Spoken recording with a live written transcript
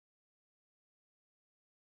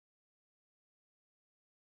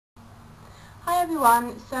Hi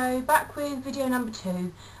everyone, so back with video number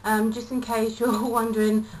 2, just in case you're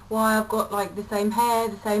wondering why I've got like the same hair,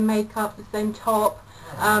 the same makeup, the same top,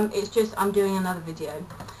 it's just I'm doing another video.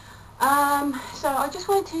 So I just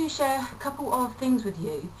wanted to share a couple of things with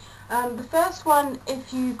you. The first one,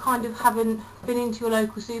 if you kind of haven't been into your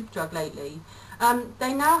local Superdrug lately,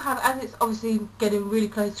 they now have, as it's obviously getting really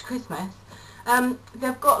close to Christmas,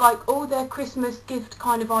 they've got like all their Christmas gift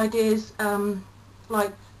kind of ideas,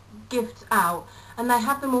 like gifts out, and they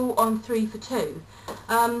have them all on 3 for 2,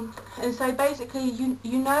 and so basically you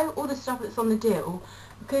know all the stuff that's on the deal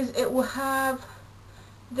because it will have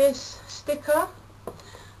this sticker,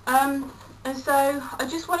 and so I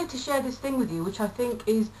just wanted to share this thing with you, which I think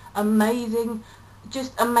is amazing,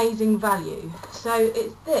 just amazing value. So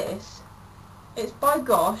it's this, it's by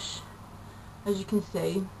Gosh, as you can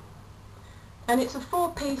see, and it's a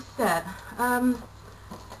 4-piece set.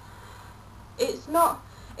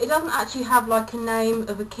 It doesn't actually have like a name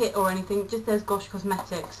of a kit or anything, it just says Gosh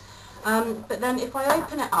Cosmetics. But then if I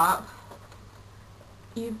open it up,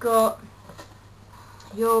 you've got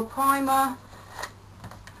your primer.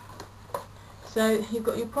 So you've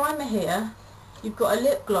got your primer here, you've got a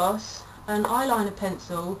lip gloss, an eyeliner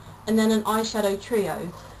pencil, and then an eyeshadow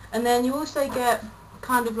trio. And then you also get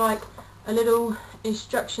kind of like a little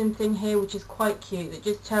instruction thing here, which is quite cute. It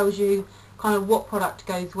just tells you kind of what product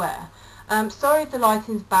goes where. Sorry if the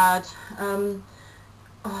lighting's bad.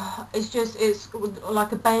 It's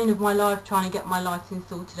like a bane of my life trying to get my lighting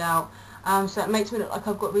sorted out. So it makes me look like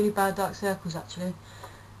I've got really bad dark circles actually.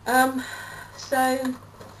 But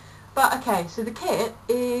okay, so the kit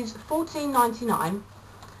is $14.99,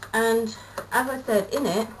 and as I said, in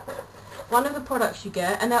it, one of the products you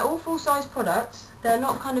get, and they're all full-size products, they're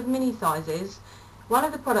not kind of mini sizes. One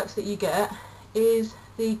of the products that you get is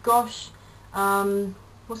the Gosh,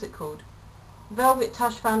 what's it called? Velvet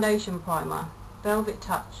Touch Foundation Primer. Velvet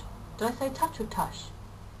Touch. Did I say touch or tush?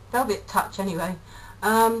 Velvet Touch anyway.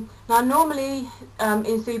 Now normally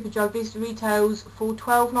in Superdrug this retails for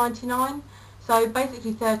 $12.99, so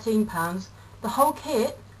basically £13. The whole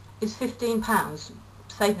kit is £15,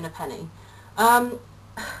 saving a penny. I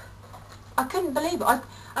couldn't believe it.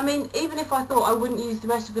 I mean, even if I thought I wouldn't use the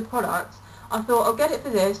rest of the products, I thought I'll get it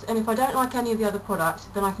for this, and if I don't like any of the other products,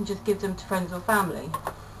 then I can just give them to friends or family.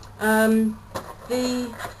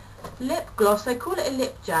 The lip gloss, they call it a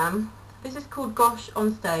lip jam. This is called Gosh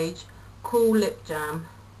On Stage Cool Lip Jam.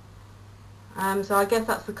 So I guess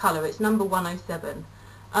that's the colour. It's number 107.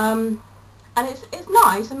 And it's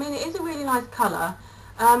nice. I mean, it is a really nice colour.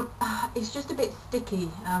 It's just a bit sticky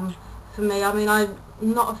for me. I mean, I'm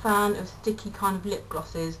not a fan of sticky kind of lip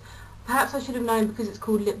glosses. Perhaps I should have known, because it's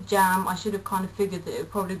called lip jam, I should have kind of figured that it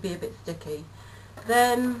would probably be a bit sticky.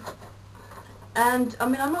 Then, and I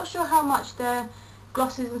mean, I'm not sure how much their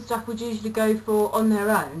glosses and stuff would usually go for on their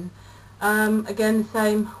own. Again, the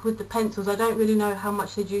same with the pencils. I don't really know how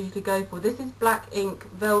much they'd usually go for. This is Black Ink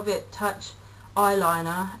Velvet Touch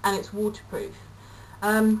eyeliner, and it's waterproof.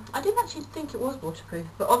 I didn't actually think it was waterproof,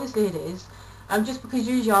 but obviously it is. Just because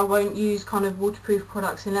usually I won't use kind of waterproof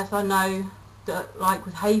products unless I know that, like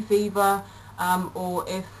with hay fever, or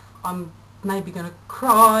if I'm maybe going to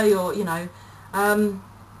cry, or you know.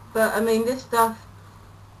 But I mean, this stuff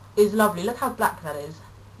is lovely. Look how black that is.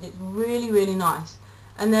 It's really, really nice.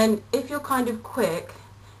 And then if you're kind of quick,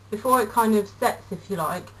 before it kind of sets, if you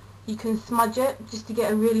like, you can smudge it just to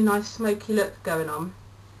get a really nice smoky look going on.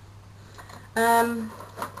 And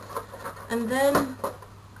then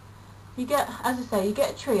you get, as I say, you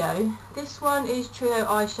get a trio. This one is trio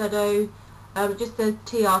eyeshadow, just the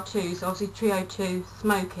TR2, so obviously trio 2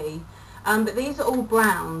 smoky. But these are all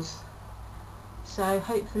browns, so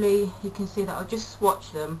hopefully you can see that. I'll just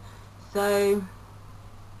swatch them. So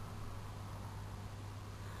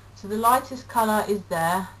the lightest colour is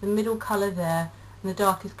there, the middle colour there, and the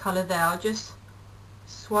darkest colour there. I'll just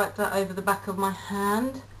swipe that over the back of my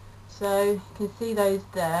hand, so you can see those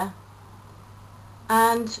there.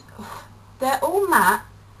 And they're all matte,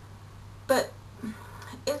 but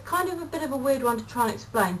it's kind of a bit of a weird one to try and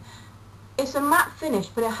explain. It's a matte finish,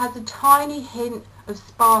 but it has a tiny hint of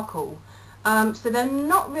sparkle. So they're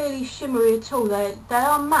not really shimmery at all. They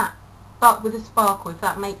are matte, but with a sparkle, if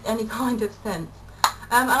that makes any kind of sense.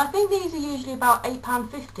 And I think these are usually about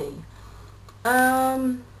 £8.50.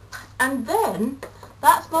 And then,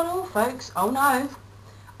 that's not all, folks. Oh no.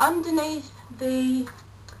 Underneath the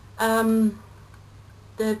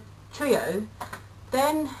trio,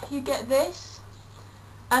 then you get this.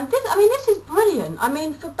 And this, I mean, this is brilliant. I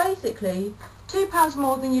mean, for basically £2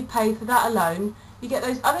 more than you'd pay for that alone, you get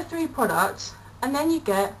those other 3 products, and then you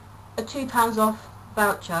get a £2 off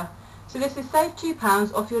voucher. So this is save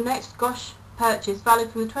 £2 off your next Gosh purchase,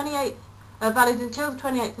 valid from the 28th, valid until the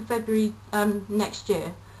 28th of February next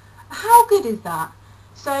year. How good is that?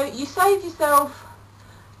 So you save yourself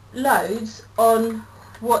loads on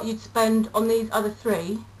what you'd spend on these other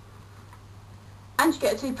three, and you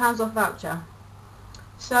get a £2 off voucher.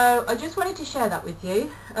 So I just wanted to share that with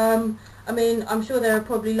you. I mean, I'm sure there are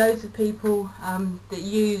probably loads of people that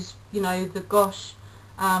use, you know, the Gosh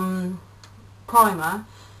primer.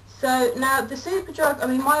 So now the Superdrug, I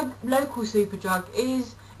mean, my local Superdrug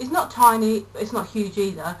is not tiny, it's not huge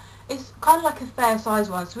either. It's kind of like a fair size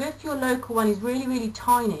one. So if your local one is really, really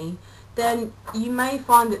tiny, then you may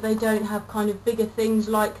find that they don't have kind of bigger things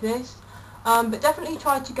like this. But definitely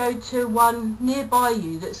try to go to one nearby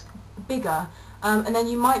you that's bigger, and then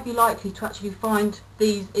you might be likely to actually find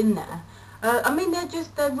these in there. I mean,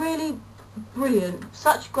 they're really brilliant,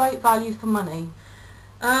 such great value for money.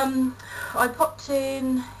 I popped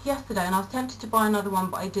in yesterday and I was tempted to buy another one,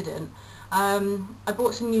 but I didn't. I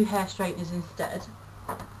bought some new hair straighteners instead.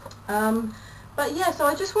 But yeah, so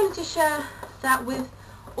I just wanted to share that with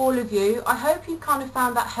all of you. I hope you kind of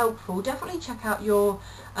found that helpful. Definitely check out your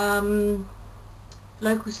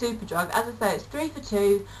local Superdrug. As I say, it's 3 for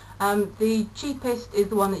 2. The cheapest is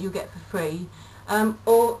the one that you'll get for free.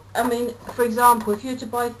 Or, I mean, for example, if you were to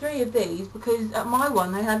buy 3 of these, because at my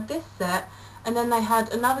one they had this set, and then they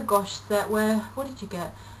had another Gosh set where, what did you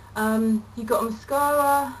get? You got a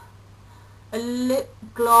mascara, a lip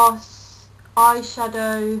gloss,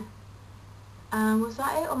 eyeshadow, and was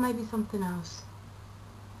that it, or maybe something else?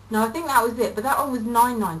 No, I think that was it, but that one was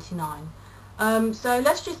 $9.99. So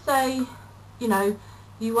let's just say, you know,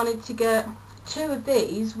 you wanted to get 2 of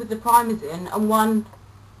these with the primers in and one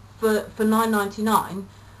for $9.99.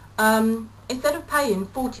 Instead of paying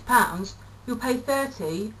 £40, you'll pay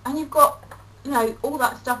 $30, and you've got, you know, all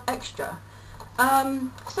that stuff extra.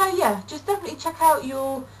 So yeah, just definitely check out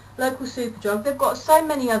your local Superdrug. They've got so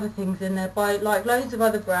many other things in there by like loads of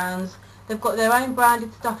other brands. They've got their own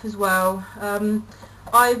branded stuff as well.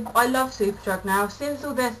 I love Superdrug now. Since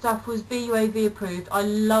all their stuff was BUAV approved, I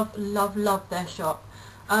love their shop.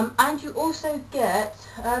 And you also get,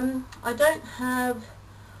 I don't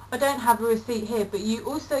have a receipt here, but you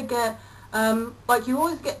also get, like you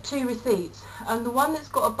always get 2 receipts, and the one that's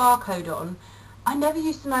got a barcode on, I never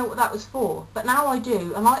used to know what that was for, but now I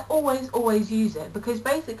do, and I always use it, because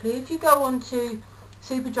basically if you go on to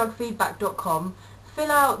superdrugfeedback.com,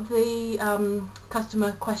 fill out the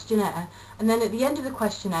customer questionnaire, and then at the end of the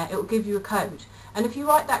questionnaire it will give you a code, and if you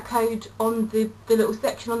write that code on the little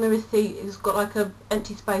section on the receipt, it's got like a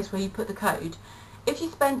empty space where you put the code. If you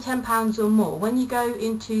spend £10 or more, when you go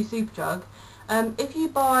into Superdrug, if you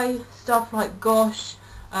buy stuff like Gosh,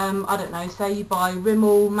 I don't know, say you buy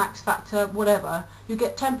Rimmel, Max Factor, whatever, you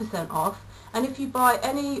get 10% off, and if you buy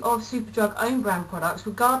any of Superdrug own brand products,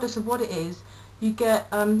 regardless of what it is, you get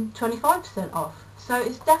 25% off. So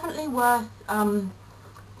it's definitely worth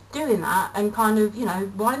doing that, and kind of, you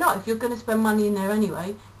know, why not? If you're going to spend money in there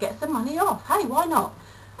anyway, get some money off. Hey, why not?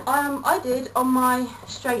 I did on my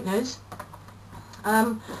straighteners.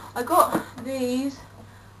 I got these.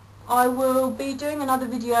 I will be doing another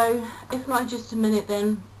video, if not in just a minute,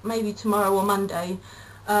 then maybe tomorrow or Monday,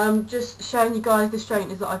 just showing you guys the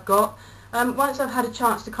straighteners that I've got. Once I've had a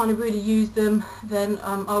chance to kind of really use them, then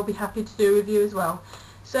I'll be happy to do a review as well.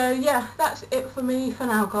 So yeah, that's it for me for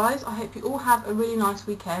now, guys. I hope you all have a really nice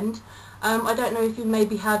weekend. I don't know if you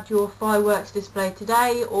maybe had your fireworks display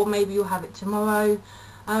today, or maybe you'll have it tomorrow.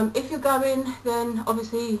 If you're going, then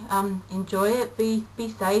obviously enjoy it, be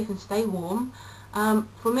safe and stay warm.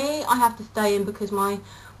 For me, I have to stay in because my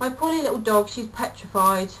poorly little dog, she's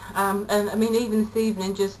petrified, and I mean even this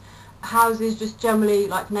evening, just houses, just generally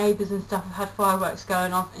like neighbours and stuff have had fireworks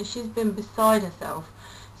going off, and she's been beside herself.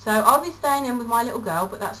 So I'll be staying in with my little girl,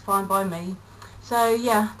 but that's fine by me. So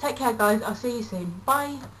yeah, take care guys, I'll see you soon.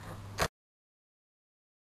 Bye.